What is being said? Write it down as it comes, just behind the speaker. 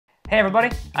Hey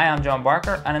everybody, I am John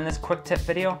Barker, and in this quick tip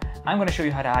video, I'm going to show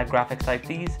you how to add graphics like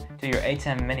these to your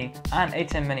ATEM Mini and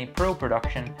ATEM Mini Pro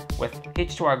production with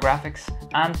H2R Graphics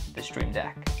and the Stream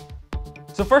Deck.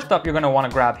 So first up, you're going to want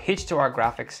to grab H2R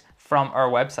Graphics from our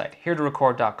website,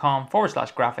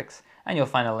 here2record.com/graphics, and you'll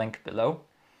find a link below.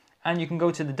 And you can go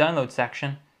to the download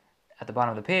section at the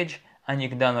bottom of the page, and you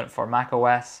can download it for Mac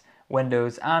OS,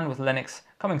 Windows, and with Linux,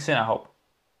 coming soon I hope.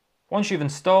 Once you've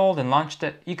installed and launched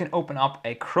it, you can open up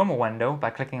a Chroma window by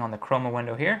clicking on the Chroma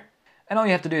window here. And all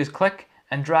you have to do is click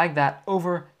and drag that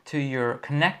over to your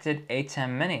connected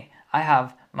ATEM Mini. I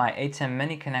have my ATEM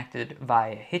Mini connected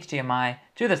via HDMI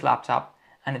to this laptop,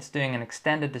 and it's doing an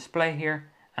extended display here.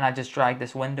 And I just drag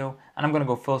this window, and I'm going to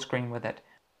go full screen with it,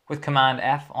 with Command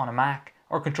F on a Mac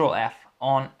or Control F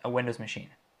on a Windows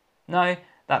machine. Now,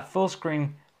 that full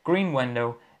screen green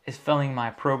window is filling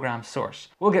my program source.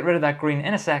 We'll get rid of that green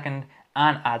in a second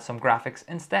and add some graphics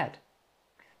instead.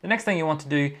 The next thing you want to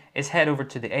do is head over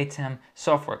to the ATEM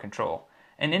software control.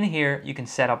 And in here you can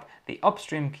set up the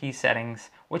upstream key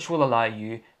settings, which will allow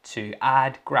you to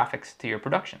add graphics to your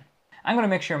production. I'm going to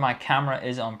make sure my camera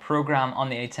is on program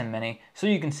on the ATEM Mini so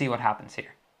you can see what happens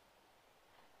here.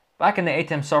 Back in the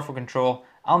ATEM software control,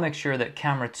 I'll make sure that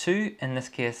camera 2, in this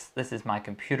case this is my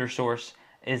computer source,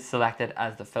 is selected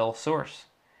as the fill source.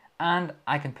 And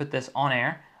I can put this on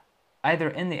air either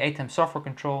in the ATEM software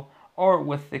control or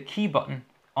with the key button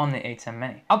on the ATEM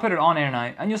Mini. I'll put it on air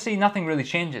now, and you'll see nothing really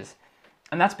changes.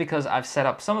 And that's because I've set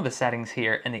up some of the settings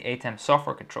here in the ATEM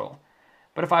software control.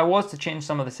 But if I was to change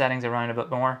some of the settings around a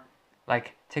bit more,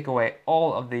 like take away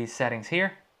all of these settings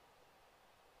here,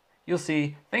 you'll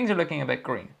see things are looking a bit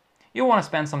green. You'll want to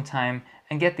spend some time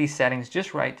and get these settings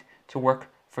just right to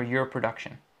work for your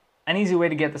production. An easy way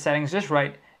to get the settings just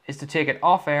right is to take it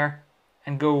off air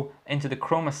and go into the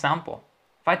Chroma sample.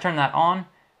 If I turn that on,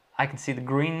 I can see the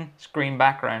green screen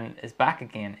background is back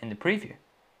again in the preview.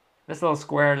 This little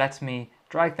square lets me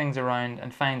drag things around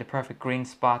and find the perfect green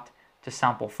spot to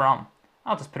sample from.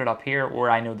 I'll just put it up here where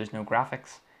I know there's no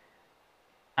graphics,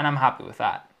 and I'm happy with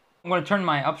that. I'm going to turn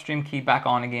my upstream key back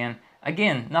on again.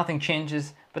 Again, nothing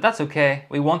changes, but that's okay,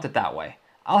 we want it that way.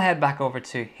 I'll head back over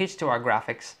to H2R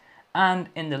Graphics, and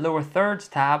in the lower thirds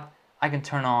tab, I can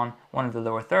turn on one of the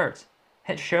lower thirds.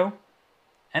 Hit show,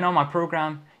 and on my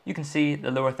program you can see the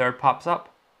lower third pops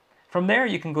up. From there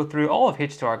you can go through all of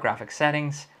H2R Graphics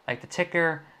settings, like the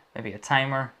ticker, maybe a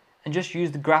timer, and just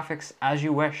use the graphics as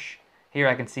you wish. Here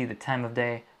I can see the time of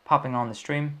day popping on the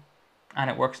stream, and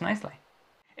it works nicely.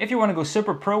 If you want to go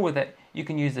super pro with it, you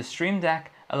can use the Stream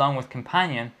Deck along with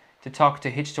Companion to talk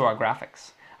to H2R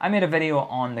Graphics. I made a video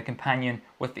on the Companion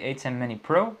with the ATEM Mini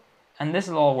Pro, and this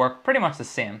will all work pretty much the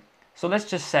same. So let's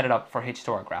just set it up for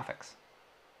H2R Graphics.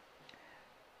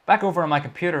 Back over on my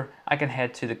computer, I can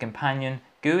head to the Companion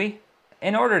GUI.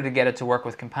 In order to get it to work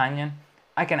with Companion,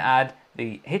 I can add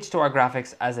the H2R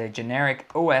Graphics as a generic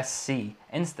OSC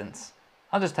instance.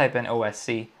 I'll just type in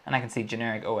OSC and I can see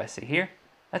generic OSC here.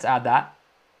 Let's add that.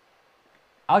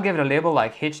 I'll give it a label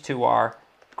like H2R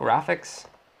Graphics.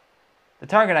 The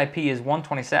target IP is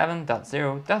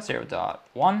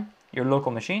 127.0.0.1, your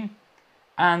local machine,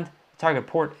 and target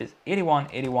port is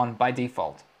 8181 by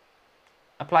default.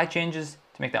 Apply changes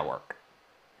to make that work.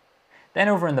 Then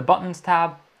over in the buttons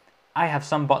tab, I have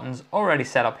some buttons already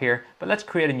set up here, but let's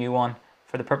create a new one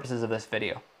for the purposes of this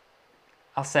video.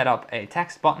 I'll set up a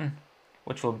text button,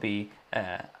 which will be,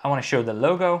 I want to show the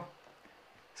logo.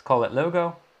 Let's call it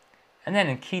logo. And then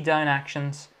in key down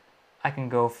actions, I can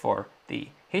go for the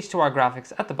H2R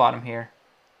Graphics at the bottom here,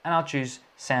 and I'll choose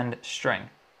send string.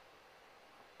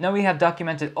 Now we have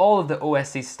documented all of the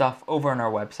OSC stuff over on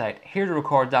our website,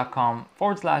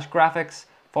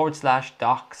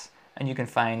 here2record.com/graphics/docs, and you can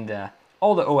find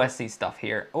all the OSC stuff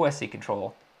here, OSC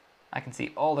control. I can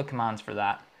see all the commands for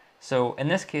that. So in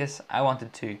this case, I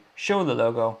wanted to show the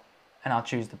logo, and I'll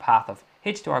choose the path of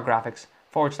H2R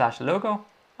Graphics/logo.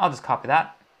 I'll just copy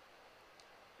that,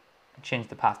 and change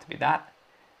the path to be that,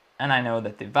 and I know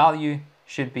that the value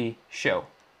should be show.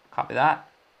 Copy that,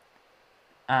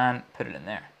 and put it in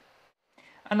there.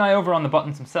 And now over on the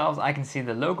buttons themselves, I can see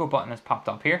the logo button has popped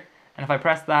up here, and if I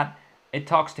press that, it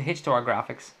talks to H2R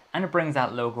Graphics and it brings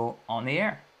that logo on the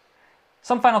air.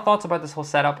 Some final thoughts about this whole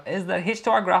setup is that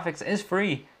H2R Graphics is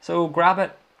free, so grab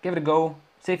it, give it a go,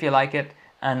 see if you like it,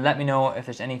 and let me know if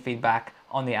there's any feedback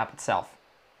on the app itself.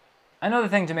 Another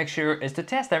thing to make sure is to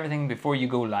test everything before you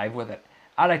go live with it.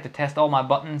 I like to test all my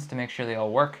buttons to make sure they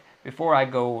all work before I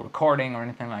go recording or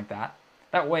anything like that.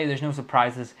 That way there's no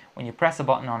surprises when you press a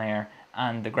button on air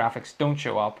and the graphics don't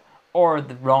show up or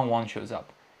the wrong one shows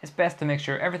up. It's best to make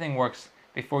sure everything works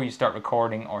before you start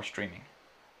recording or streaming.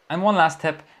 And one last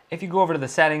tip, if you go over to the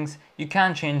settings, you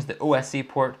can change the OSC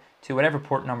port to whatever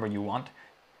port number you want.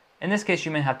 In this case,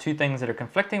 you may have two things that are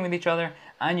conflicting with each other,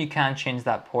 and you can change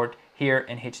that port here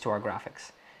in H2R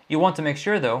Graphics. You want to make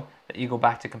sure though that you go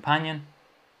back to Companion,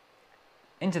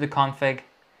 into the config,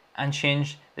 and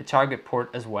change the target port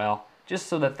as well, just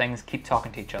so that things keep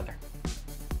talking to each other.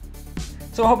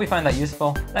 So I hope you found that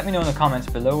useful. Let me know in the comments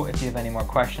below if you have any more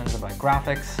questions about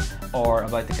graphics, or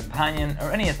about the Companion,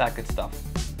 or any of that good stuff.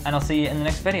 And I'll see you in the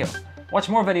next video. Watch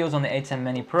more videos on the ATEM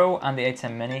Mini Pro and the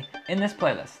ATEM Mini in this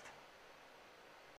playlist.